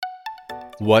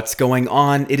What's going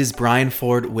on? It is Brian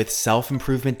Ford with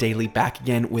Self-Improvement Daily back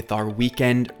again with our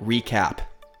weekend recap.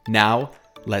 Now,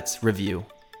 let's review.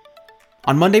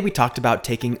 On Monday, we talked about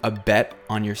taking a bet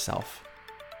on yourself.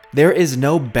 There is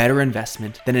no better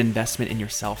investment than an investment in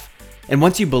yourself. And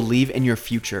once you believe in your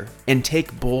future and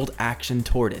take bold action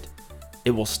toward it,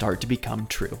 it will start to become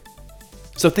true.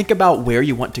 So think about where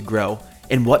you want to grow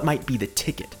and what might be the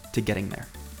ticket to getting there.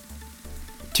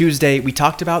 Tuesday, we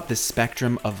talked about the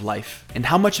spectrum of life and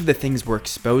how much of the things we're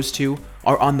exposed to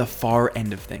are on the far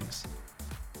end of things.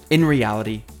 In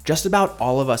reality, just about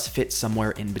all of us fit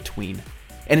somewhere in between,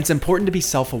 and it's important to be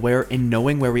self-aware in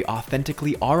knowing where we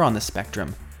authentically are on the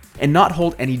spectrum and not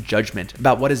hold any judgment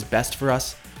about what is best for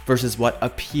us versus what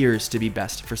appears to be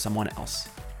best for someone else.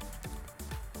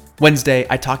 Wednesday,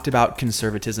 I talked about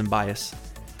conservatism bias.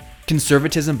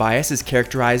 Conservatism bias is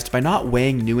characterized by not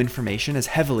weighing new information as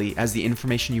heavily as the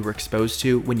information you were exposed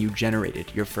to when you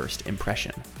generated your first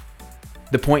impression.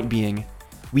 The point being,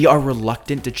 we are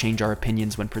reluctant to change our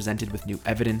opinions when presented with new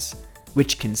evidence,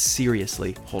 which can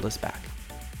seriously hold us back.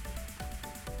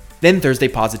 Then Thursday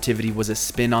Positivity was a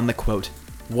spin on the quote,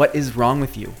 "What is wrong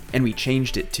with you?" And we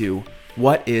changed it to,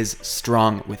 "What is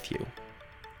strong with you?"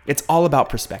 It's all about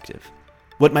perspective.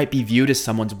 What might be viewed as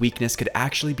someone's weakness could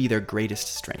actually be their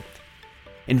greatest strength.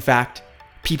 In fact,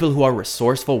 people who are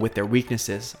resourceful with their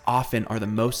weaknesses often are the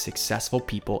most successful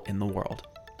people in the world.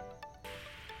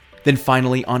 Then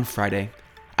finally, on Friday,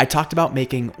 I talked about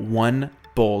making one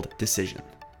bold decision.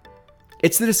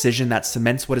 It's the decision that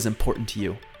cements what is important to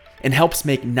you and helps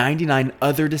make 99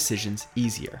 other decisions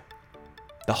easier.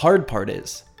 The hard part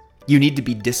is, you need to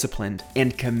be disciplined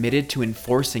and committed to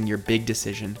enforcing your big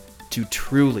decision to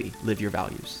truly live your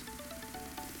values.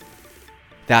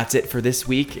 That's it for this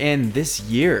week and this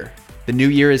year. The new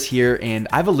year is here, and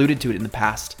I've alluded to it in the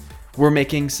past. We're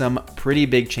making some pretty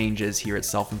big changes here at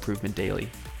Self-Improvement Daily.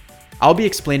 I'll be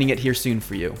explaining it here soon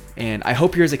for you, and I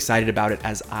hope you're as excited about it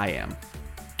as I am.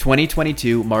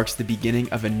 2022 marks the beginning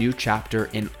of a new chapter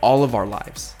in all of our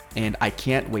lives, and I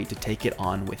can't wait to take it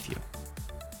on with you.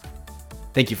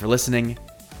 Thank you for listening,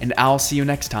 and I'll see you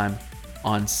next time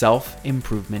on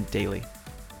Self-Improvement Daily.